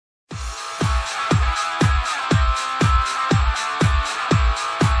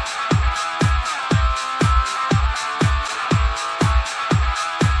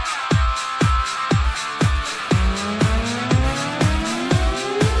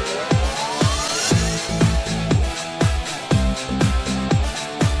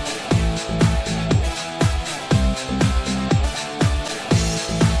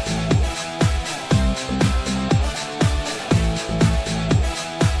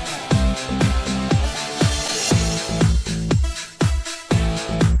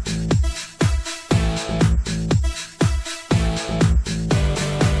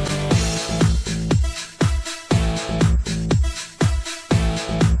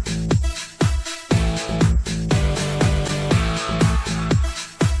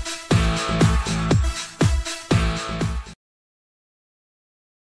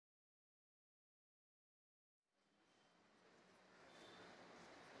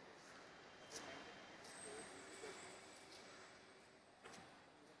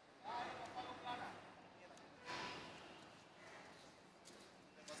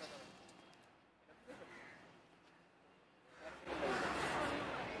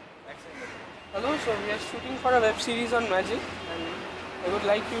Hello, so we are shooting for a web series on magic and I would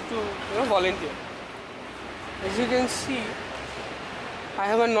like you to volunteer. As you can see, I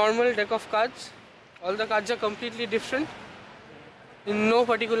have a normal deck of cards. All the cards are completely different in no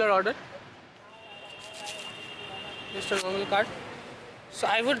particular order. Just a normal card. So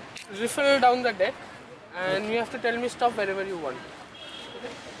I would riffle down the deck and you have to tell me stop wherever you want.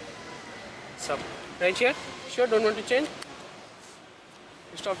 Okay? Stop. Right here? Sure, don't want to change?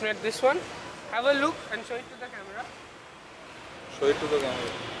 You stop me at this one. Have a look and show it to the camera. Show it to the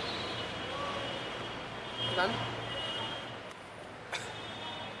camera. Done.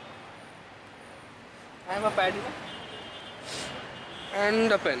 I have a pad here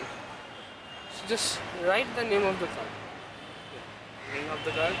and a pen. So just write the name of the card. Name of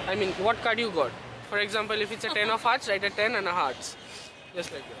the card? I mean, what card you got. For example, if it's a 10 of hearts, write a 10 and a hearts.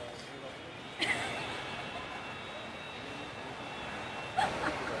 Just like that.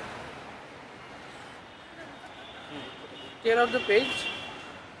 Tear out the page,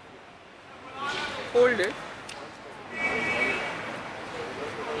 hold it,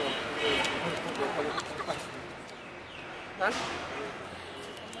 done.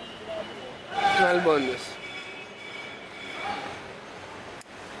 I'll burn this.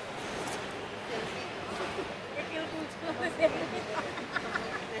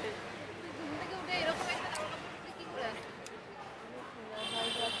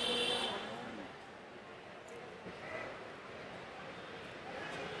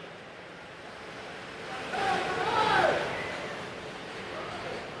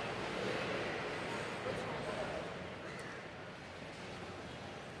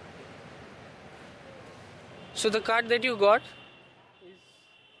 So the card that you got is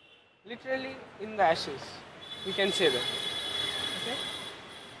literally in the ashes. We can say that. Okay?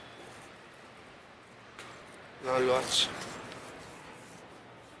 Now watch.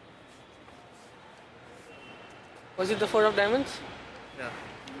 Was it the 4 of diamonds? Yeah.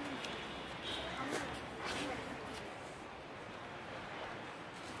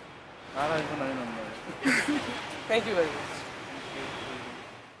 Thank you very much.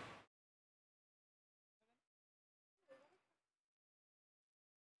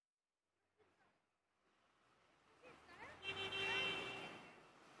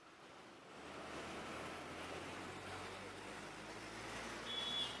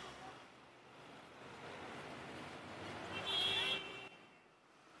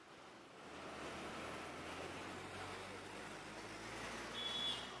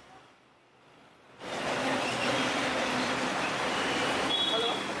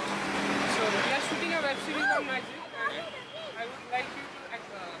 Series on magic and I would like you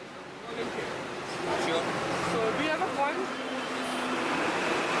to volunteer. Sure. So do you have a coin?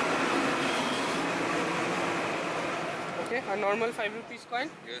 Okay, a normal 5 rupees coin.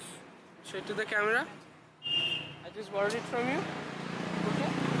 Yes. Show it to the camera. I just borrowed it from you. Okay.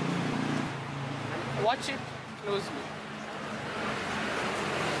 And watch it closely.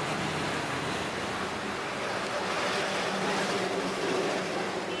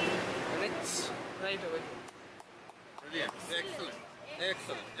 Right away. Brilliant. Excellent.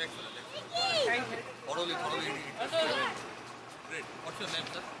 Excellent. Excellent. Excellent. Thank you. Thoroughly interesting. Great. What's your name,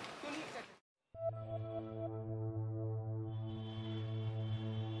 sir? Tunir Chatterjee.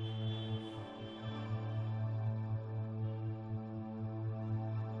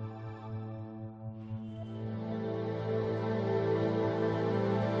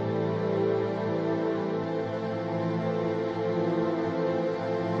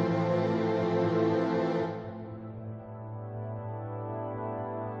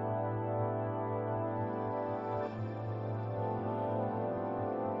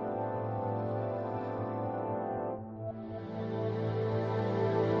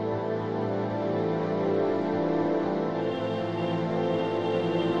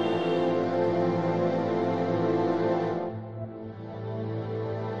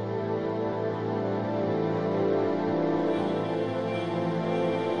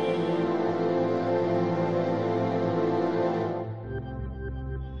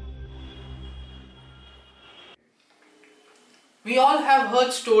 We all have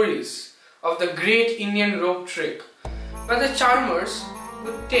heard stories of the great Indian rope trick, where the charmers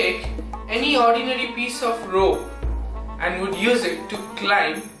would take any ordinary piece of rope and would use it to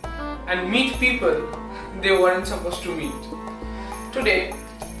climb and meet people they weren't supposed to meet. Today,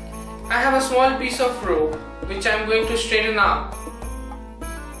 I have a small piece of rope which I am going to straighten up.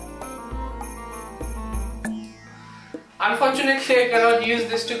 Unfortunately, I cannot use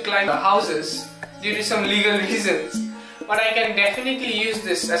this to climb houses due to some legal reasons. But I can definitely use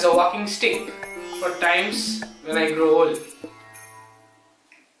this as a walking stick for times when I grow old.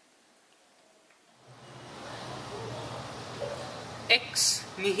 ex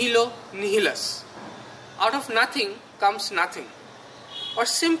nihilo nihilus. Out of nothing comes nothing. Or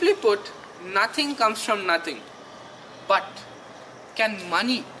simply put, nothing comes from nothing. But can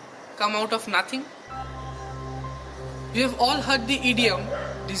money come out of nothing? We have all heard the idiom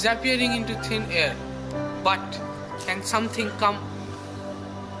disappearing into thin air. But can something come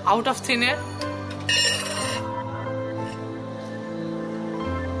out of thin air?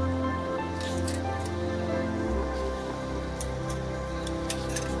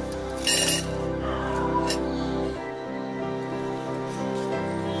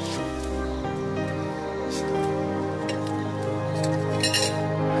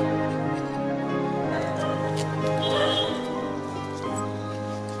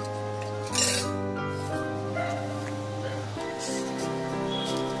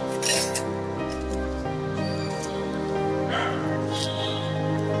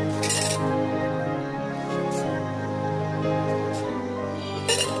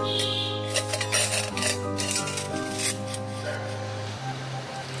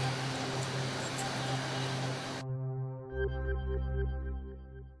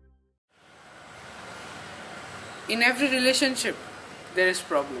 In every relationship, there is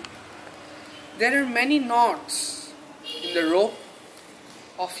problem. There are many knots in the rope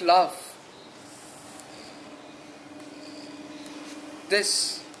of love.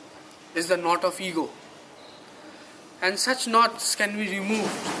 This is the knot of ego. And such knots can be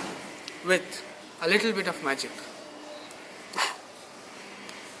removed with a little bit of magic.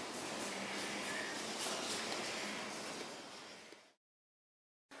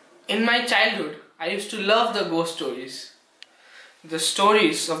 In my childhood, I used to love the ghost stories. The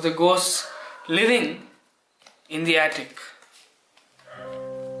stories of the ghosts living in the attic.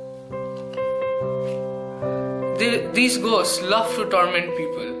 These ghosts love to torment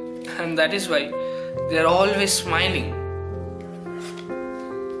people, and that is why they are always smiling.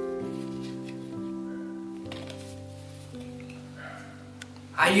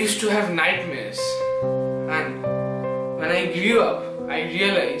 I used to have nightmares, and when I grew up, I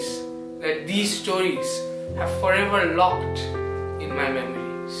realized that these stories have forever locked in my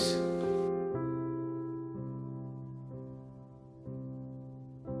memories.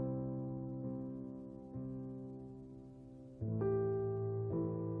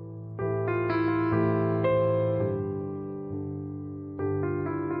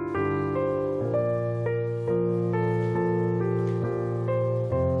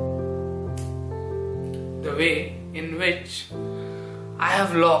 The way in which I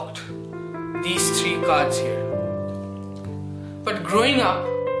have locked these 3 cards here. But growing up,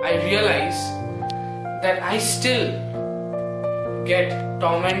 I realized that I still get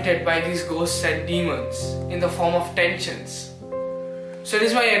tormented by these ghosts and demons in the form of tensions. So it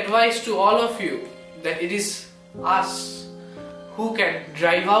is my advice to all of you that it is us who can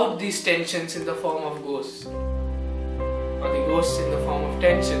drive out these tensions in the form of ghosts, or the ghosts in the form of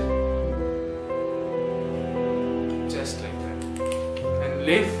tension. Just like that. And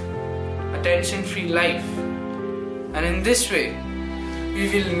live a tension-free life. And in this way, we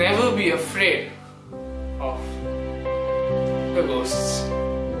will never be afraid of the ghosts.